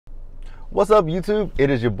What's up, YouTube? It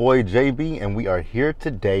is your boy JB, and we are here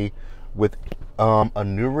today with a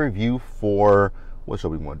new review for what show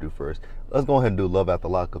we want to do first. Let's go ahead and do Love After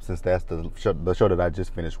Lockup, since that's the show that I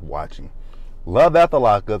just finished watching. Love After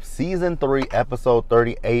Lockup, Season 3, Episode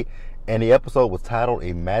 38, and the episode was titled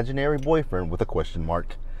Imaginary Boyfriend with a question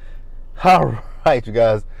mark. Alright, you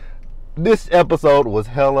guys. This episode was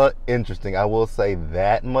hella interesting. I will say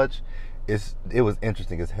that much. It was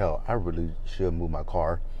interesting as hell. I really should move my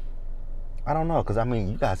car. I don't know, because I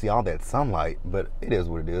mean, you guys see all that sunlight, but it is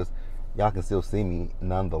what it is. Y'all can still see me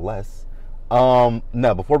nonetheless. Now,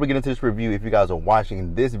 before we get into this review, if you guys are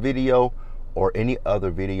watching this video or any other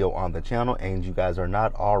video on the channel and you guys are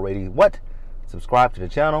not already subscribe to the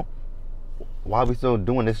channel, why are we still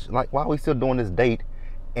doing this? Why are we still doing this date?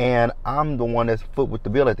 And I'm the one that's foot with the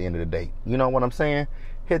bill at the end of the day. You know what I'm saying?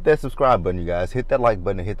 Hit that subscribe button, you guys. Hit that like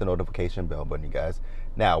button and hit the notification bell button, you guys.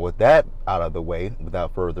 Now, with that out of the way,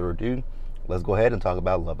 without further ado, let's go ahead and talk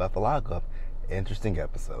about Love After Lockup. Interesting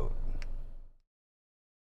episode.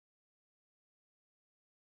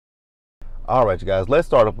 Alright, you guys, let's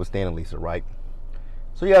start off with Stan and Lisa, right?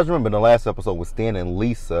 So you guys remember in the last episode with Stan and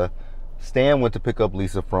Lisa, Stan went to pick up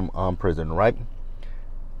Lisa from prison, right?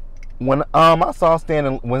 When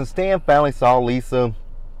when Stan finally saw Lisa,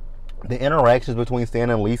 the interactions between Stan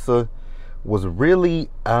and Lisa was really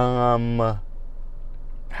how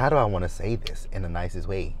do I want to say this in the nicest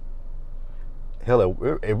way? Hell,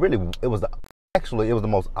 it was the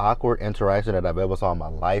most awkward interaction that I've ever saw in my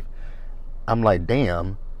life. I'm like,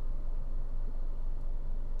 damn,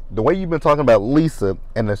 the way you've been talking about Lisa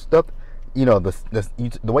and the stuff, you know,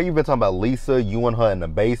 the way you've been talking about Lisa, you and her in the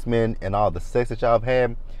basement and all the sex that y'all have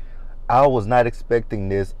had, I was not expecting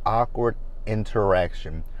this awkward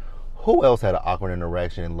interaction. Who else had an awkward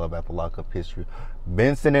interaction in Love After Lockup history?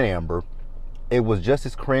 Vincent and Amber. It was just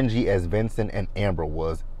as cringy as Vincent and Amber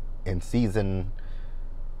was in season.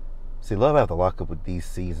 See, Love After Lockup with these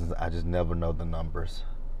seasons, I just never know the numbers.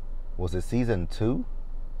 Was it season 2?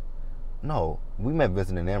 No, we met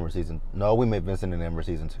Vincent and Amber season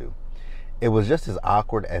 2. It was just as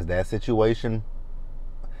awkward as that situation.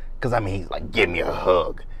 Cause I mean, he's like, give me a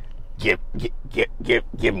hug. Give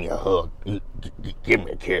me a hug. Give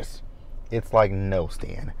me a kiss. It's like, no,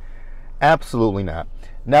 Stan. Absolutely not.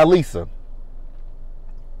 Now, Lisa,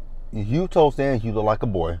 you told Stan you look like a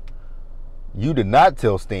boy. You did not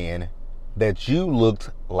tell Stan that you looked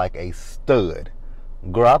like a stud.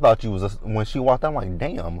 Girl, I thought you was when she walked out, I'm like,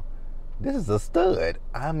 damn, this is a stud.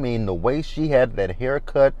 I mean, the way she had that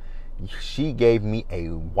haircut, she gave me a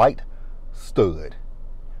white stud.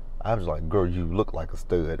 I was like, girl, you look like a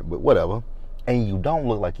stud, but whatever. And you don't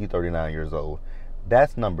look like you're 39 years old.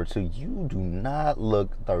 That's number 2. You do not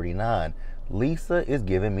look 39. Lisa is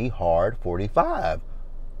giving me hard 45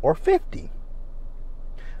 or 50.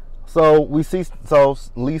 So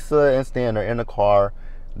Lisa and Stan are in the car.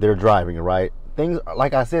 They're driving, right? Things,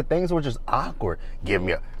 like I said, things were just awkward. Give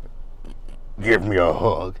me a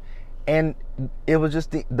hug. And it was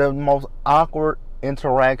just the most awkward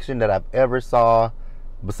interaction that I've ever saw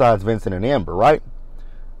besides Vincent and Amber, right?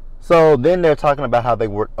 So then they're talking about how they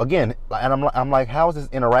were, again, and I'm like, how is this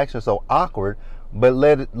interaction so awkward? But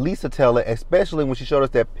let Lisa tell it, especially when she showed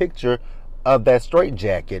us that picture of that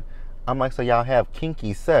straitjacket. I'm like, so y'all have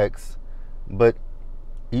kinky sex, but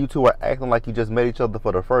you two are acting like you just met each other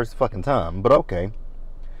for the first fucking time. But okay.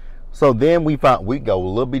 So then we go a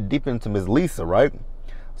little bit deep into Miss Lisa, right?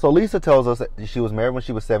 So Lisa tells us that she was married when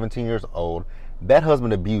she was 17 years old. That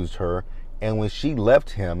husband abused her. And when she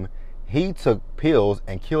left him, he took pills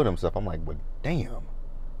and killed himself. I'm like, well, damn.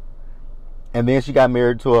 And then she got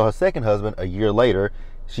married to her second husband a year later.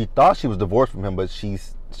 She thought she was divorced from him, but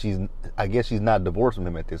I guess she's not divorced from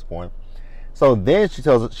him at this point. So then she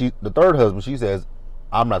tells the third husband, she says,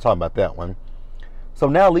 I'm not talking about that one. So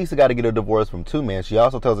now Lisa got to get a divorce from 2 men. She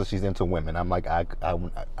also tells us she's into women. I'm like,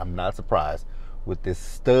 I'm not surprised with this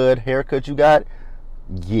stud haircut you got.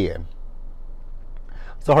 Yeah.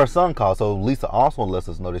 So her son called. So Lisa also lets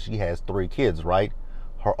us know that she has 3 kids, right?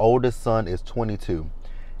 Her oldest son is 22.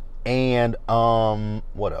 And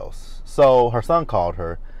what else? So her son called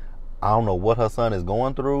her. I don't know what her son is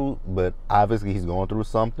going through, but obviously he's going through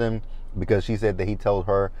something, because she said that he told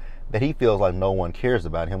her that he feels like no one cares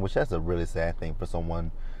about him, which that's a really sad thing for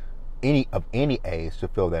someone of any age to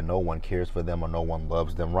feel that no one cares for them or no one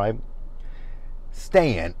loves them, right?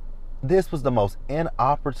 Stan, this was the most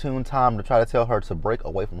inopportune time to try to tell her to break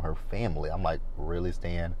away from her family. I'm like, really,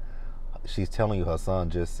 Stan? She's telling you her son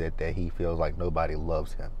just said that he feels like nobody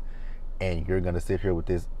loves him. And you're going to sit here with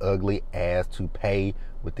this ugly ass toupee,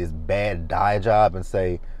 with this bad dye job and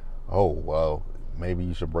say, oh, well, maybe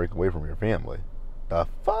you should break away from your family. The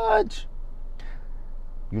fudge?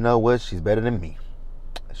 You know what? She's better than me.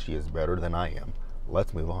 She is better than I am.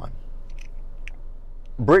 Let's move on.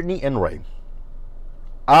 Brittany and Ray.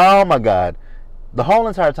 Oh my God. The whole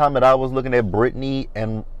entire time that I was looking at Brittany,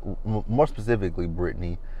 and more specifically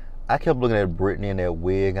Brittany, I kept looking at Brittany in that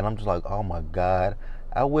wig, and I'm just like, oh my God.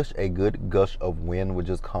 I wish a good gush of wind would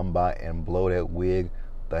just come by and blow that wig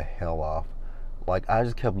the hell off. Like, I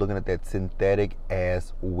just kept looking at that synthetic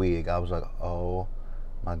ass wig. I was like, oh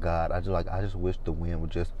my God. I just wish the wind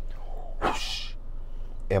would just whoosh,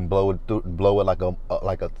 and blow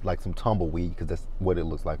it like some tumbleweed, because that's what it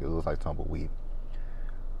looks like. It looks like tumbleweed.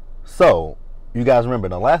 So, you guys remember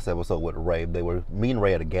in the last episode with Ray, they were meeting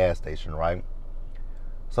Ray at a gas station, right?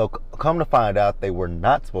 So, come to find out, they were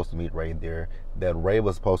not supposed to meet Ray there. That Ray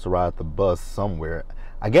was supposed to ride the bus somewhere.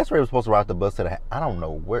 I guess Ray was supposed to ride the bus to I don't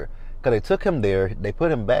know where. Because they took him there, they put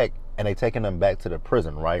him back, and they taken him back to the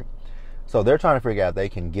prison, right? So, they're trying to figure out if they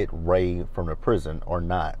can get Ray from the prison or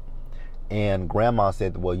not. And Grandma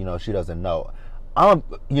said, well, she doesn't know. We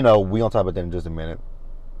gonna talk about that in just a minute.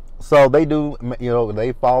 So they do,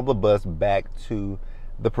 they follow the bus back to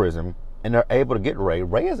the prison, and they're able to get Ray.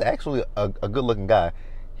 Ray is actually a good-looking guy.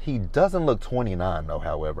 He doesn't look 29, though,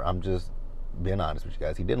 however. I'm just being honest with you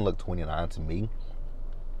guys. He didn't look 29 to me.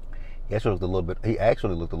 He actually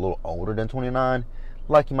looked a little older than 29.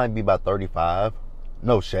 Like he might be about 35.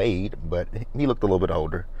 No shade, but he looked a little bit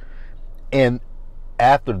older. And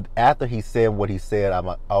after he said what he said, I'm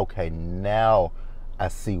like, okay, now I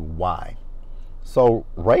see why. So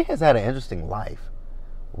Ray has had an interesting life.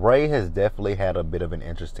 Ray has definitely had a bit of an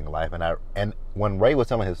interesting life, and when Ray was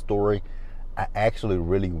telling his story, I actually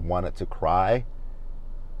really wanted to cry,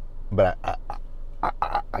 but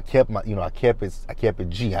I kept it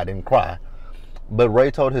G. I didn't cry. But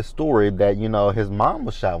Ray told his story that his mom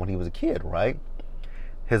was shot when he was a kid, right?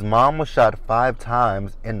 His mom was shot 5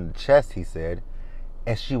 times in the chest, he said,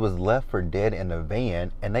 and she was left for dead in a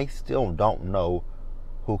van, and they still don't know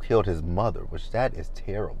who killed his mother, which that is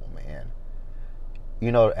terrible, man.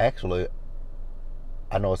 Actually,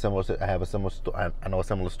 I know a similar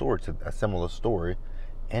story,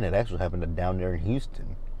 and it actually happened down there in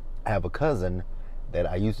Houston. I have a cousin that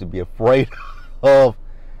I used to be afraid of.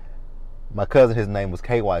 My cousin, his name was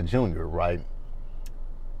KY Jr., right?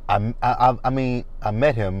 I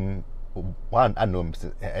met him. Well, I knew him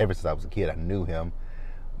ever since I was a kid. I knew him,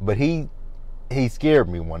 but he scared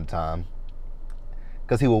me one time.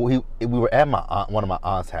 Because we were at one of my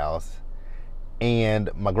aunt's house, and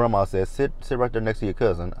my grandma said, sit right there next to your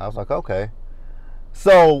cousin. I was like, okay.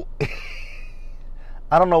 So,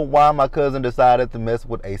 I don't know why my cousin decided to mess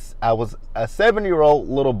with I was a 7-year-old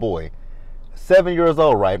little boy. 7 years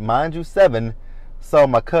old, right? Mind you, 7. So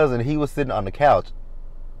my cousin, he was sitting on the couch.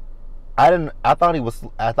 I thought he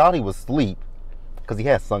was asleep, because he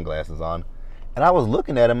had sunglasses on. And I was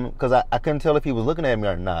looking at him, because I couldn't tell if he was looking at me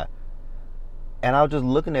or not. And I was just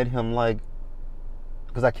looking at him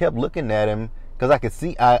because I kept looking at him, because I could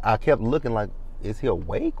see, I kept looking like, is he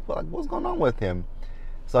awake? Like, what's going on with him?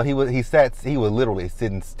 So he was literally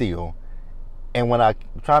sitting still. And when I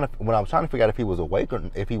was trying to figure out if he was awake or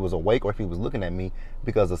if he was looking at me,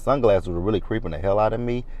 because the sunglasses were really creeping the hell out of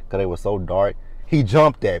me, because they were so dark, he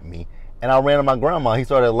jumped at me. And I ran to my grandma. He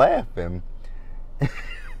started laughing.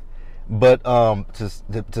 But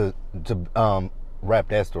to wrap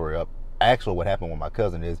that story up, actually what happened with my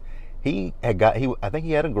cousin is I think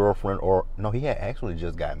he had a girlfriend, or no, he had actually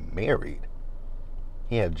just got married.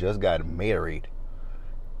 He had just got married,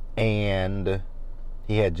 and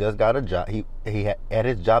he had just got a job. He had, at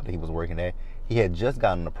his job that he was working at, he had just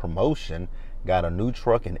gotten a promotion, got a new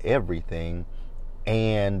truck and everything,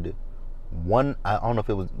 and I don't know if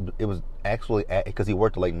it was actually because he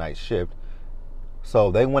worked a late night shift.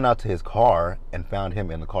 So they went out to his car and found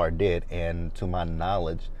him in the car dead. And to my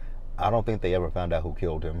knowledge, I don't think they ever found out who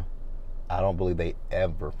killed him. I don't believe they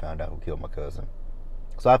ever found out who killed my cousin.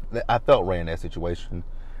 So I felt Ray in that situation.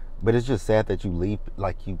 But it's just sad that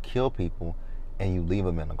you kill people and you leave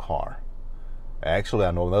them in a car. Actually,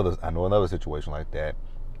 I know another situation like that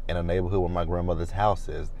in a neighborhood where my grandmother's house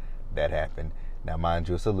is. That happened. Now, mind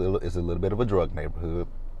you, it's a little bit of a drug neighborhood.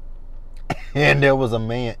 And there was a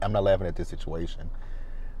man. I'm not laughing at this situation.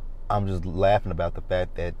 I'm just laughing about the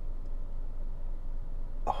fact that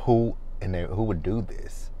who would do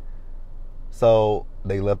this. So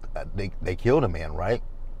they killed a man, right?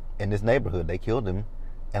 In this neighborhood, they killed him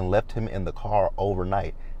and left him in the car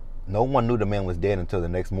overnight. No one knew the man was dead until the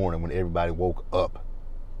next morning when everybody woke up.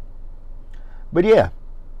 But yeah.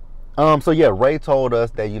 So yeah, Ray told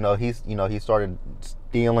us that he started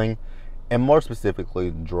stealing, and more specifically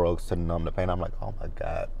drugs to numb the pain. I'm like, oh my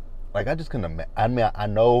God, like I just couldn't imagine. I mean, I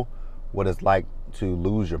know what it's like to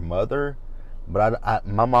lose your mother, but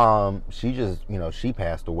my mom, she just, she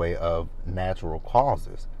passed away of natural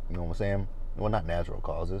causes. You know what I'm saying? Well, not natural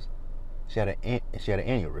causes. She had an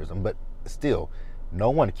aneurysm, but still, no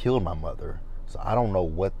one killed my mother. So I don't know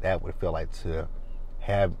what that would feel like to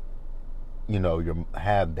have, be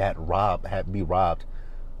robbed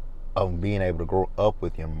of being able to grow up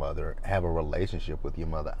with your mother, have a relationship with your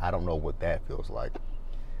mother. I don't know what that feels like.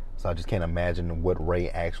 So I just can't imagine what Ray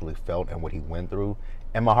actually felt and what he went through.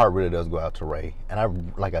 And my heart really does go out to Ray.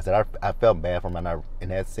 And like I said, I felt bad for him. And in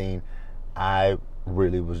that scene, I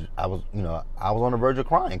was on the verge of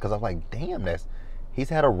crying, because I was like, damn, he's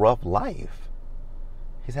had a rough life.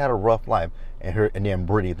 He's had a rough life. And then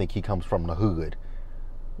Brittany think he comes from the hood.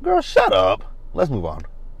 Girl, shut up. Let's move on.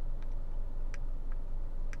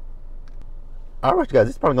 All right, you guys,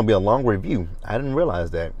 this is probably going to be a long review. I didn't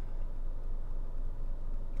realize that.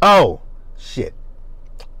 Oh, shit.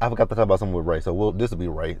 I forgot to talk about something with Ray. So this will be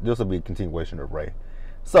Ray. This will be a continuation of Ray.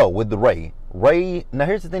 So with the Ray, now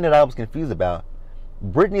here's the thing that I was confused about.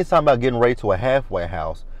 Brittany is talking about getting Ray to a halfway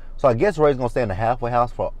house. So I guess Ray's going to stay in the halfway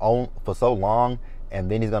house for so long, and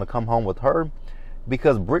then he's going to come home with her.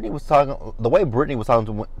 Because the way Brittany was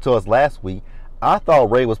talking to us last week, I thought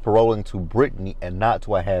Ray was paroling to Brittany and not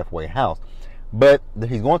to a halfway house. But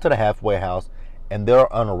he's going to the halfway house, and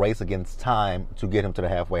they're on a race against time to get him to the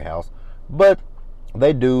halfway house. But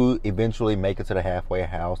they do eventually make it to the halfway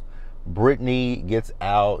house. Brittany gets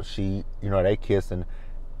out. They kiss. And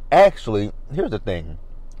actually, here's the thing.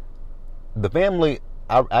 The family,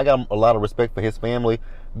 I got a lot of respect for his family,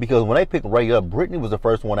 because when they picked Ray up, Brittany was the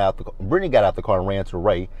first one out. Brittany got out the car and ran to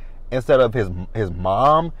Ray instead of his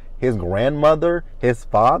mom, his grandmother, his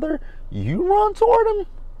father. You run toward him?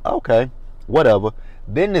 Okay, whatever.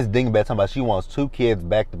 Then this dingbat talking about she wants 2 kids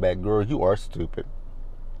back to back. Girl, you are stupid.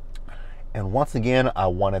 And once again, I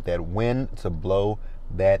wanted that wind to blow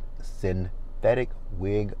that synthetic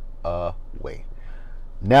wig away.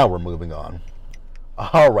 Now we're moving on.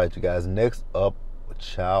 All right, you guys. Next up,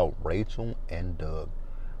 child, Rachel and Doug.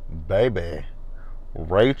 Baby,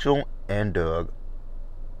 Rachel and Doug.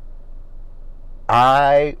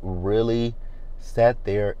 I really sat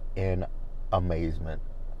there in amazement.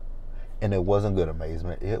 And it wasn't good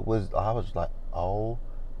amazement. I was like, oh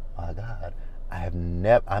my God. As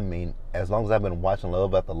long as I've been watching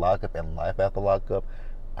Love After Lockup and Life After Lockup,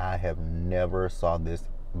 I have never saw this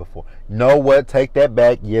before. Know what? Take that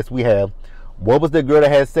back. Yes, we have. What was the girl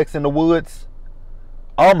that had sex in the woods?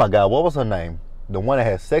 Oh my God, what was her name? The one that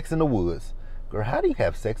had sex in the woods. Girl, how do you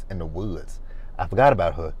have sex in the woods? I forgot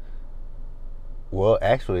about her. Well,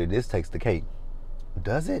 actually, this takes the cake.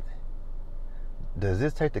 Does it? Does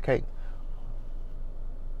this take the cake?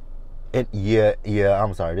 Yeah,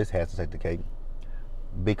 I'm sorry. This has to take the cake.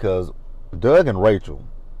 Because Doug and Rachel,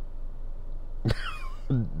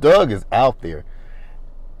 Doug is out there.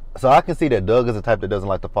 So I can see that Doug is the type that doesn't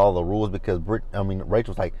like to follow the rules, because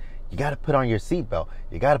Rachel's like, you got to put on your seatbelt.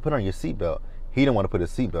 You got to put on your seatbelt. He didn't want to put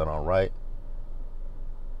his seatbelt on, right?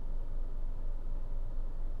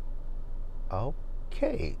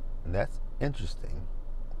 Okay, that's interesting.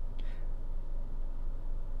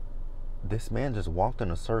 This man just walked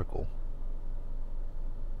in a circle.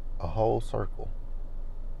 A whole circle.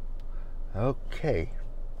 Okay.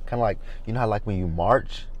 Kind of like, how like when you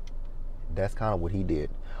march? That's kind of what he did.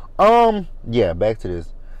 Yeah, back to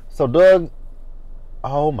this. So Doug,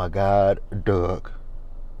 oh my God, Doug.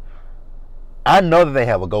 I know that they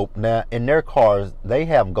have a GoPro. Now, in their cars, they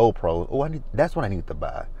have GoPros. Oh, that's what I need to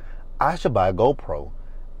buy. I should buy a GoPro.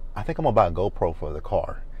 I think I'm going to buy a GoPro for the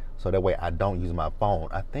car. So that way I don't use my phone.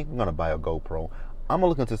 I think I'm going to buy a GoPro. I'm going to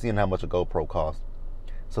look into seeing how much a GoPro costs.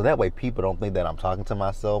 So that way people don't think that I'm talking to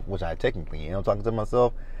myself, which I technically am talking to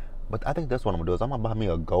myself. But I think that's what I'm going to do, is I'm going to buy me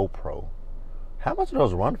a GoPro. How much do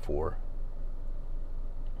those run for?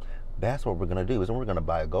 That's what we're going to do, is we're going to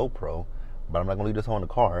buy a GoPro. But I'm not going to leave this on the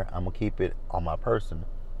car. I'm going to keep it on my person.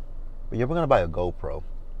 But yeah, we're going to buy a GoPro.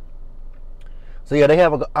 So yeah, they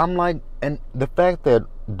have I'm like, and the fact that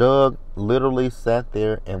Doug literally sat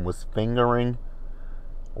there and was fingering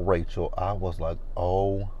Rachel, I was like,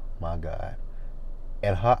 oh my God.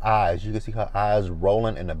 And her eyes, you can see her eyes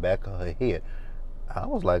rolling in the back of her head. I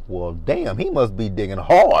was like, well, damn, he must be digging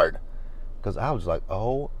hard. Because I was like,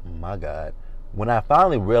 oh my God. When I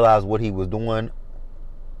finally realized what he was doing,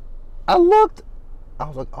 I looked. I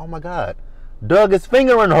was like, oh my God. Doug is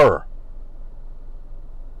fingering her.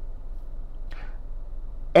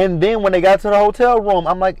 And then when they got to the hotel room,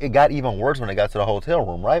 I'm like, it got even worse when they got to the hotel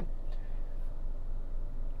room, right?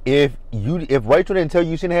 If Rachel didn't tell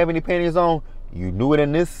you she didn't have any panties on, you knew it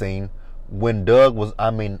in this scene when Doug was,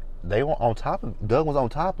 they were on top of, Doug was on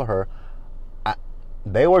top of her.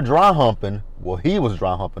 They were dry humping. Well, he was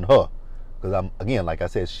dry humping her. Because again, like I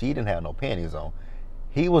said, she didn't have no panties on.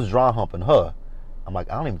 He was dry humping her. I'm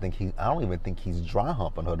like, I don't even think he's dry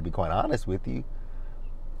humping her, to be quite honest with you.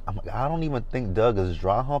 I'm like, I don't even think Doug is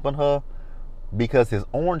dry humping her, because his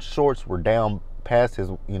orange shorts were down past his,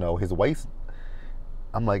 his waist.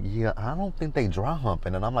 I'm like, yeah, I don't think they dry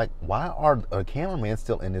humping. And I'm like, why are a cameraman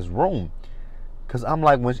still in this room? Because I'm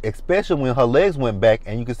like, especially when her legs went back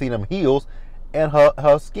and you can see them heels and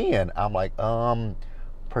her skin. I'm like,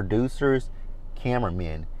 producers,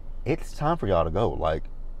 cameramen, it's time for y'all to go. Like,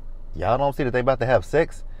 y'all don't see that they about to have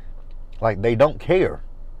sex? Like, they don't care.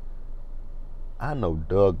 I know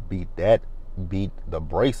Doug beat the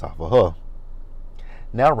brace off of her.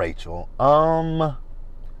 Now, Rachel, I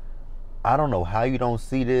don't know how you don't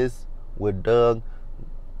see this with Doug.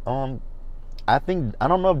 I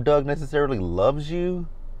don't know if Doug necessarily loves you.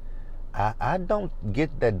 I don't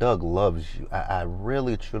get that Doug loves you. I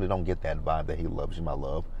really, truly don't get that vibe that he loves you, my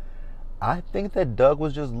love. I think that Doug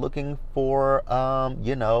was just looking for,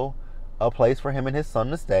 a place for him and his son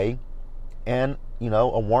to stay, and,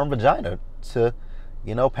 a warm vagina to,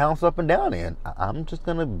 pounce up and down in. I'm just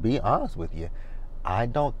going to be honest with you. I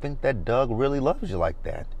don't think that Doug really loves you like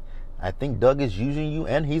that. I think Doug is using you,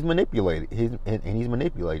 and he's manipulating. He's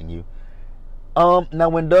manipulating you. Now,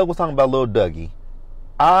 when Doug was talking about Lil Dougie,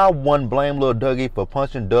 I wouldn't blame Lil Dougie for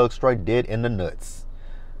punching Doug straight dead in the nuts,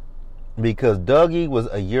 because Dougie was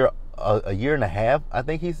a year and a half, I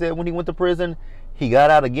think he said, when he went to prison. He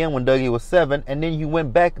got out again when Dougie was 7, and then you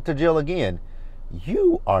went back to jail again.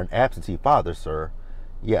 You are an absentee father, sir.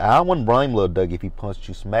 Yeah, I wouldn't blame Lil Dougie if he punched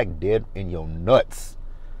you smack dead in your nuts.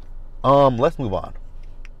 Let's move on.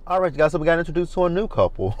 All right, you guys, so we got introduced to a new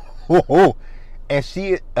couple. And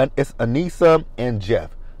it's Anissa and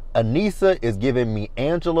Jeff. Anissa is giving me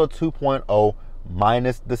Angela 2.0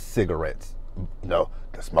 minus the cigarettes. The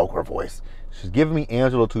smoker voice. She's giving me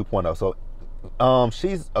Angela 2.0. So,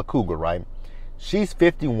 she's a cougar, right? She's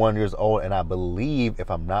 51 years old, and I believe, if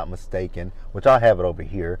I'm not mistaken, which I have it over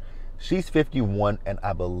here, she's 51, and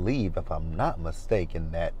I believe, if I'm not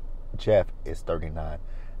mistaken, that Jeff is 39.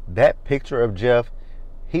 That picture of Jeff,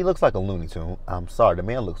 he looks like a Looney Tune. I'm sorry, the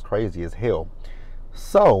man looks crazy as hell.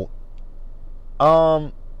 So,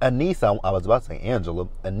 Anissa, I was about to say Angela.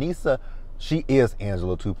 Anissa, she is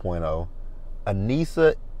Angela 2.0.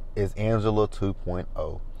 Anissa is Angela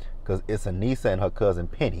 2.0, because it's Anissa and her cousin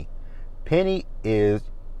Penny. Penny is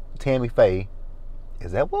Tammy Faye.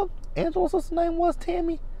 Is that what Angela's sister's name was?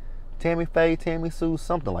 Tammy Faye, Tammy Sue,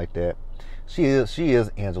 something like that. She is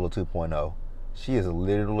Angela 2.0. She is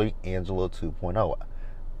literally Angela 2.0.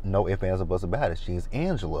 No ifs, ands, or buts about it. She's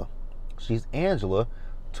Angela. She's Angela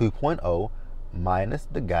 2.0 minus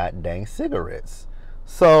the goddamn cigarettes.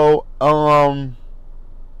 So,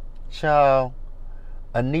 child,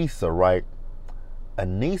 Anissa, right?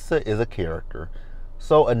 Anissa is a character.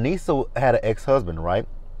 So Anissa had an ex-husband, right?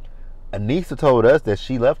 Anissa told us that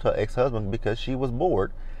she left her ex-husband because she was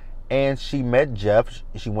bored. And she met Jeff.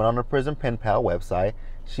 She went on the Prison Pen Pal website.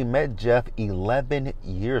 She met Jeff 11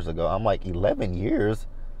 years ago. I'm like, 11 years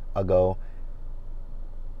ago?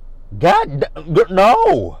 God,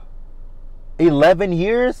 no! 11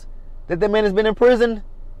 years that the man has been in prison?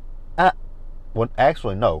 Well,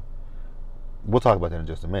 actually, no. We'll talk about that in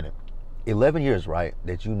just a minute. 11 years, right,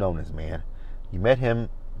 that you know this man. You met him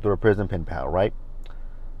through a Prison Pen Pal, right?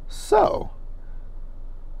 So,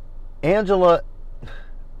 Angela, I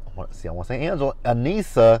want to say Angela,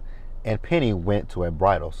 Anissa and Penny went to a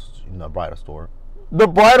bridal store. The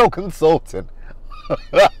bridal consultant.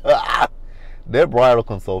 Their bridal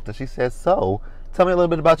consultant. She said, so, tell me a little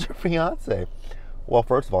bit about your fiance. Well,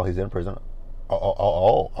 first of all, he's in prison.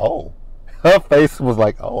 Oh. Her face was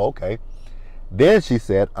like, oh, okay. Then she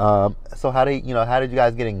said, so how did you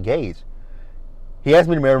guys get engaged? He asked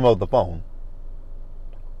me to marry him over the phone.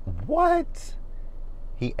 What?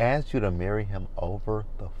 He asked you to marry him over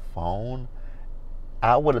the phone?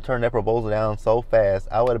 I would have turned that proposal down so fast.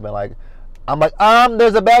 I would have been like,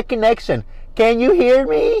 there's a bad connection. Can you hear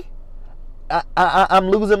me? I'm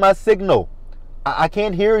losing my signal. I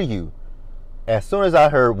can't hear you. As soon as I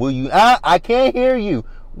heard, will you? I can't hear you.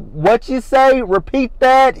 What you say? Repeat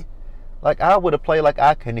that. Like, I would have played like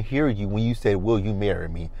I can hear you when you said, will you marry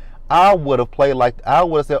me? I would have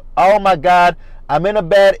said, oh my God, I'm in a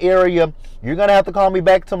bad area. You're going to have to call me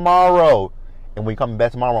back tomorrow. And when you call me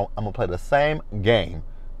back tomorrow, I'm going to play the same game.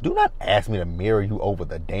 Do not ask me to marry you over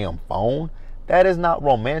the damn phone. That is not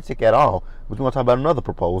romantic at all. We're going to talk about another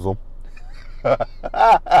proposal.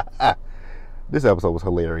 This episode was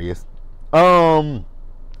hilarious. So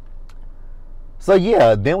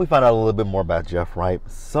yeah, then we found out a little bit more about Jeff, right?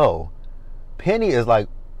 So, Penny is like,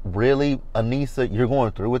 really, Anissa, you're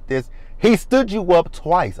going through with this? He stood you up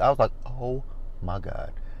twice. I was like, oh my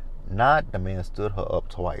God. Not the man stood her up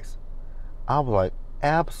twice. I was like,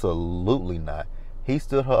 absolutely not. He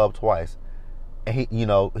stood her up twice. And he, you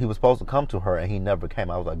know, he was supposed to come to her and he never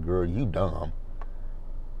came. I was like, girl, you dumb.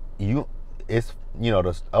 It's, you know,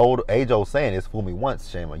 the age-old saying is, fool me once,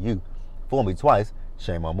 shame on you. Fool me twice,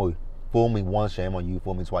 shame on me. Fool me once, shame on you.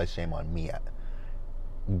 Fool me twice, shame on me.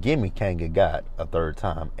 Gimme can't get got a third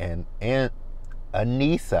time. And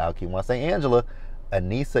Anissa, I keep want to say Angela,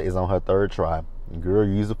 Anissa is on her third try. Girl,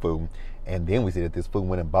 you's a fool. And then we see that this fool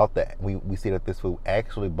went and bought that. We see that this fool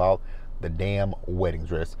actually bought the damn wedding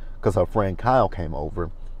dress because her friend Kyle came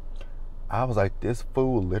over. I was like, this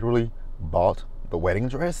fool literally bought the wedding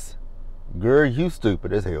dress? Girl, you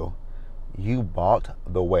stupid as hell. You bought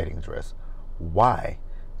the wedding dress. Why?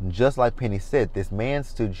 Just like Penny said, this man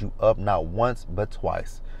stood you up not once but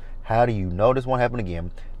twice. How do you know this won't happen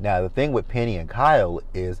again? Now, the thing with Penny and Kyle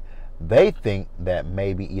is they think that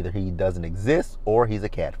maybe either he doesn't exist or he's a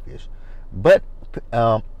catfish. But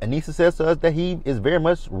Anissa says to us that he is very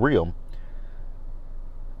much real.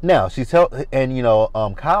 Now, and you know,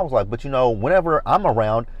 Kyle was like, but you know, whenever I'm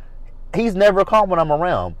around, he's never called when I'm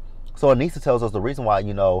around. So Anissa tells us the reason why,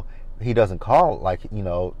 you know, he doesn't call, like, you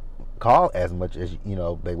know, call as much as, you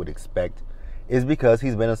know, they would expect is because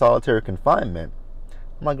he's been in solitary confinement.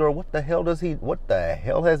 I'm like, girl, what the hell has he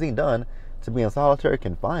done to be in solitary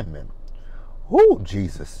confinement? Oh,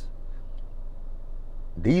 Jesus.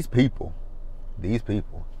 These people.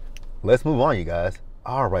 Let's move on, you guys.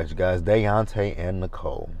 All right, you guys. Deontay and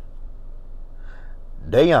Nicole.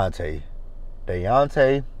 Deontay.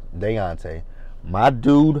 My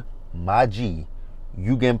dude, my G.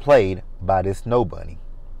 You getting played by this snow bunny.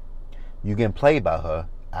 You getting played by her.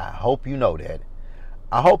 I hope you know that.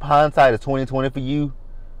 I hope hindsight is 20/20 for you,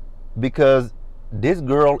 because this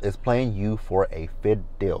girl is playing you for a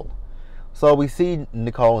fiddle. So we see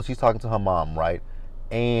Nicole and she's talking to her mom, right?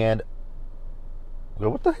 And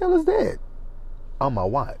girl, what the hell is that on my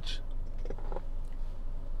watch?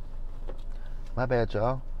 My bad,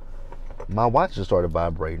 y'all. My watch just started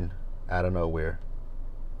vibrating out of nowhere.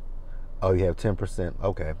 Oh, you have 10%.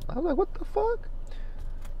 Okay. I was like, what the fuck?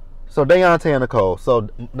 So Deontay and Nicole. So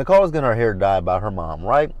Nicole is getting her hair dyed by her mom,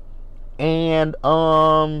 right? And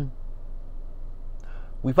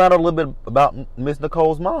we found out a little bit about Miss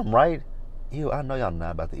Nicole's mom, right? Ew, I know y'all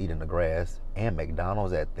not about to eat in the grass. And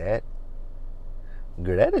McDonald's at that.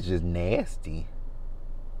 Girl, that is just nasty.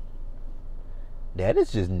 That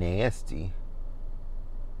is just nasty.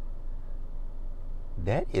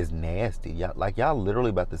 That is nasty. Y'all literally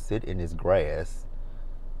about to sit in this grass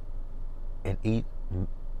and eat.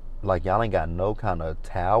 Like, y'all ain't got no kind of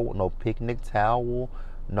towel, no picnic towel,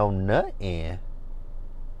 no nothing.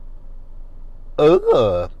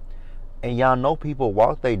 Ugh. And y'all know people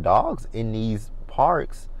walk their dogs in these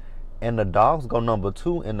parks, and the dogs go number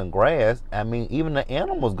 2 in the grass. I mean, even the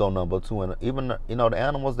animals go number 2, and even, you know, the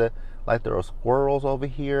animals that, like, there are squirrels over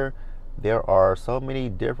here. There are so many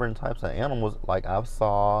different types of animals. Like, I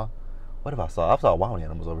saw wild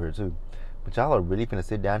animals over here too. But y'all are really finna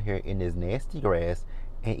sit down here in this nasty grass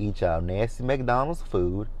and eat y'all nasty McDonald's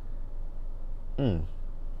food.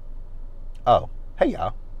 Oh, hey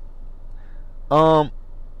y'all.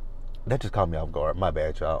 That just caught me off guard. My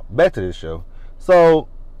bad, y'all. Back to this show. So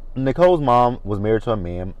Nicole's mom was married to a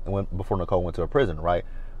man before Nicole went to a prison, right?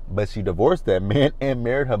 But she divorced that man and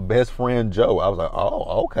married her best friend Joe. I was like,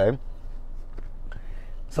 oh, okay.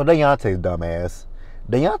 So Deontay's dumbass.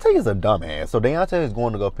 Deontay is a dumbass. So Deontay is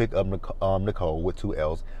going to go pick up Nicole with 2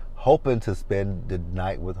 L's, hoping to spend the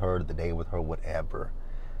night with her, the day with her, whatever.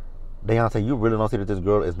 Deontay, you really don't see that this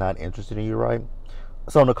girl is not interested in you, right?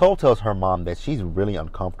 So Nicole tells her mom that she's really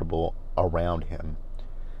uncomfortable around him.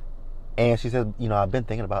 And she says, you know, I've been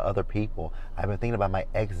thinking about other people. I've been thinking about my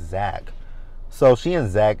ex, Zach. So she and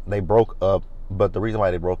Zach, they broke up. But the reason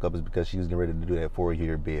why they broke up is because she was getting ready to do that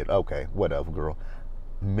 4-year bid. Okay, whatever, girl.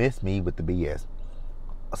 Miss me with the BS.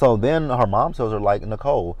 So then her mom tells her, like,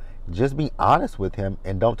 Nicole, just be honest with him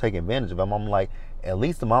and don't take advantage of him. I'm like, at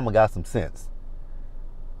least the mama got some sense.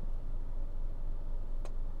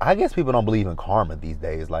 I guess people don't believe in karma these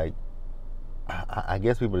days. Like, I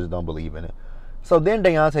guess people just don't believe in it. So then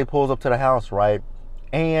Deontay pulls up to the house, right?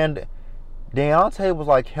 And Deontay was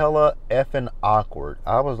like hella effing awkward.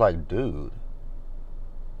 I was like, dude,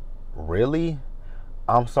 really?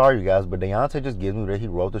 I'm sorry, you guys, but Deontay just gives me that he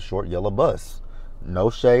rode the short yellow bus. No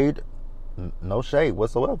shade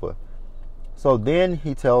whatsoever. So then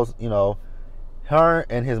he tells, you know, him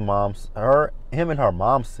and her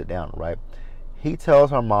mom sit down, right? He tells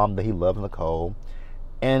her mom that he loves Nicole,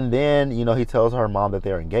 And then, he tells her mom that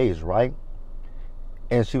they're engaged, right?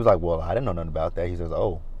 And she was like, well, I didn't know nothing about that. He says,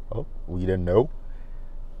 oh, well, you didn't know?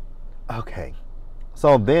 Okay.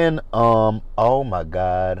 So then, oh my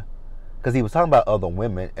God. Because he was talking about other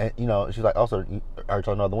women. And, she's like, also, are you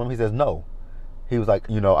talking to other women? He says, no. He was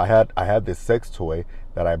like, I had this sex toy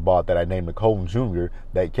that I bought that I named Nicole Jr.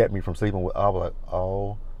 that kept me from sleeping with. I was like,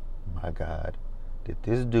 oh my God. Did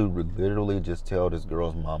this dude literally just tell this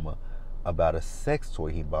girl's mama about a sex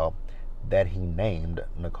toy he bought that he named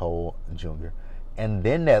Nicole Jr.? And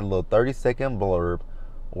then that little 30-second blurb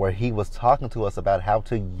where he was talking to us about how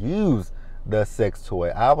to use the sex toy.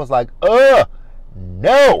 I was like,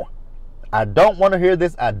 no. I don't want to hear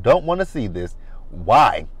this. I don't want to see this.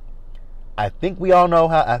 Why? I think we all know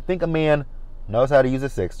how. I think a man knows how to use a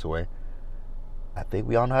sex toy. I think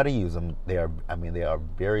we all know how to use them. They are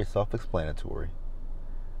very self-explanatory.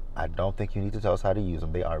 I don't think you need to tell us how to use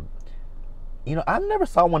them. They are, I've never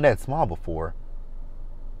saw one that small before.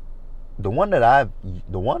 I've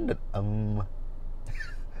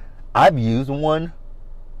used one,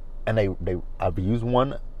 and I've used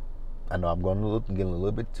one. I know I'm getting a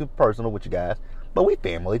little bit too personal with you guys, but we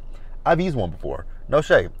family. I've used one before. No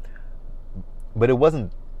shade. But it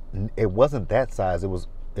wasn't that size. It was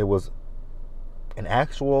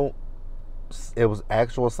actual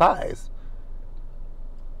size.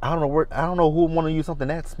 I don't know who would want to use something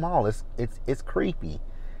that small. It's creepy.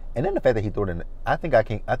 And then the fact that he threw it in, I think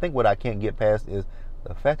what I can't get past is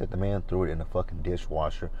the fact that the man threw it in the fucking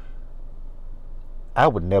dishwasher. I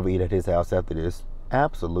would never eat at his house after this.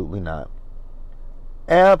 Absolutely not.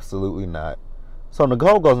 Absolutely not. So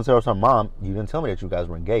Nicole goes and tells her mom, you didn't tell me that you guys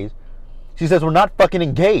were engaged. She says, we're not fucking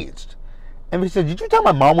engaged. And he says, did you tell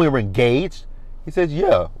my mom we were engaged? He says,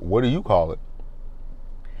 yeah. What do you call it?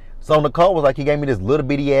 So Nicole was like, he gave me this little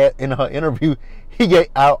bitty ass in her interview.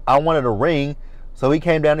 I wanted a ring. So he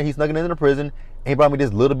came down and he snuck it into the prison. And he brought me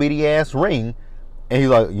this little bitty ass ring. And he's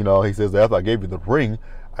like, he says, after I gave you the ring,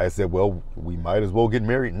 I said, well, we might as well get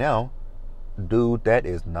married now. Dude, that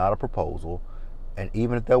is not a proposal. And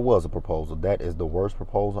even if that was a proposal, that is the worst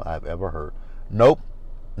proposal I've ever heard. Nope.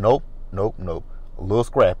 Lil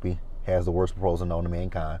Scrappy has the worst proposal known to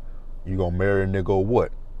mankind. You gonna marry a nigga or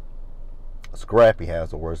what? Scrappy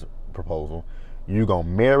has the worst proposal. You gonna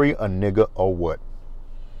marry a nigga or what?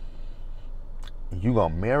 You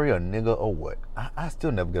gonna marry a nigga or what? I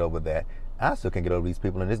still never get over that. I still can't get over these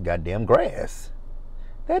people in this goddamn grass.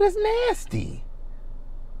 That is nasty.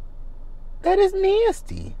 That is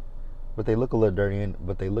nasty. But they look a little dirty.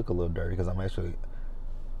 Because I'm actually...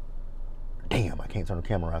 Damn, I can't turn the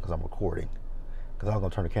camera around because I'm recording. Because I'm going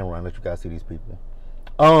to turn the camera around and let you guys see these people.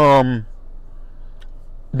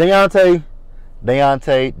 Deontay,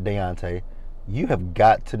 you have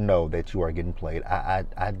got to know that you are getting played. I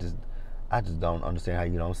just don't understand how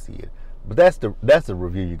you don't see it. But that's the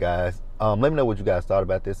review, you guys. Let me know what you guys thought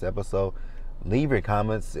about this episode. Leave your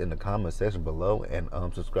comments in the comment section below and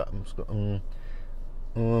subscribe.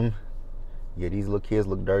 Yeah, these little kids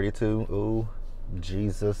look dirty too. Ooh,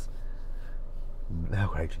 Jesus.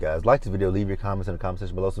 Alright, you guys, like this video, leave your comments in the comment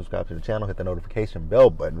section below, subscribe to the channel, hit the notification bell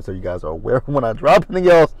button so you guys are aware when I drop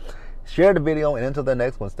anything else. Share the video, and until the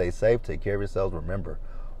next one, stay safe, take care of yourselves. Remember,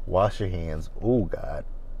 wash your hands. Oh God.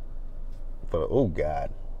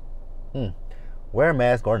 Wear a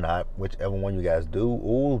mask or not, whichever one you guys do.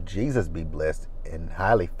 Oh, Jesus be blessed and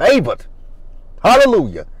highly favored.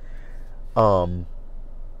 Hallelujah. What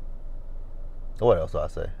else do I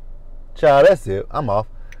say? Child, that's it. I'm off.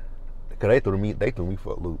 Cause they threw me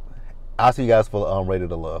for a loop. I'll see you guys for Rated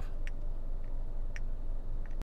to Love.